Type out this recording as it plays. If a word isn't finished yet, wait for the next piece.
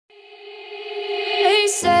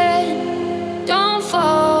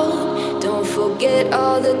Forget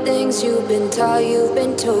all the things you've been taught, you've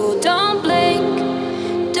been told. Don't blink,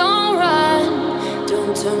 don't run,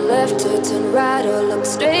 don't turn left or turn right or look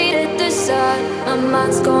straight at the sun. My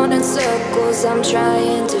mind's going in circles, I'm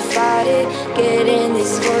trying to fight it. Getting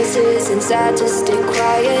these voices inside to stay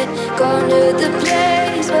quiet. Gone to the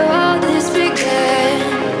place where all this began.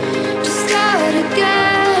 Just start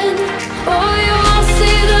again. Oh, you won't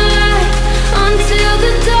see the light until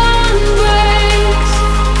the dawn breaks.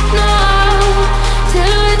 No,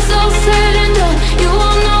 till it's all said and done, you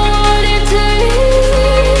won't know what it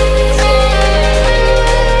takes.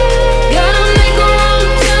 Gotta make a wrong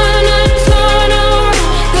turn and turn around.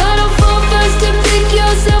 Gotta fall fast to pick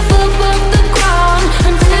yourself up off the ground.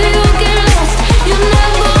 Until you get lost, you'll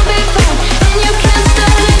never be found. And you can't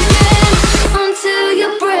start again until you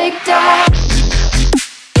break down.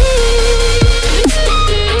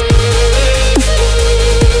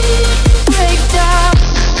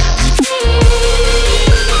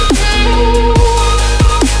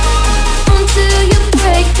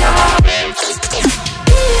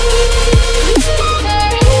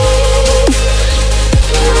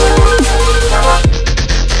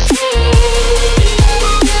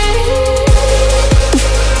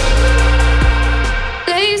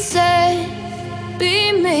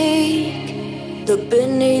 Look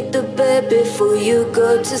beneath the bed before you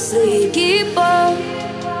go to sleep. Keep on,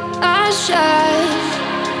 I shine.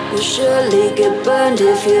 You'll surely get burned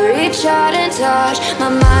if you reach out and touch. My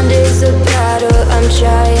mind is a battle, I'm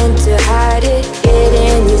trying to hide it.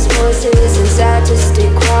 Getting these voices inside to stay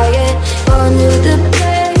quiet. Oh,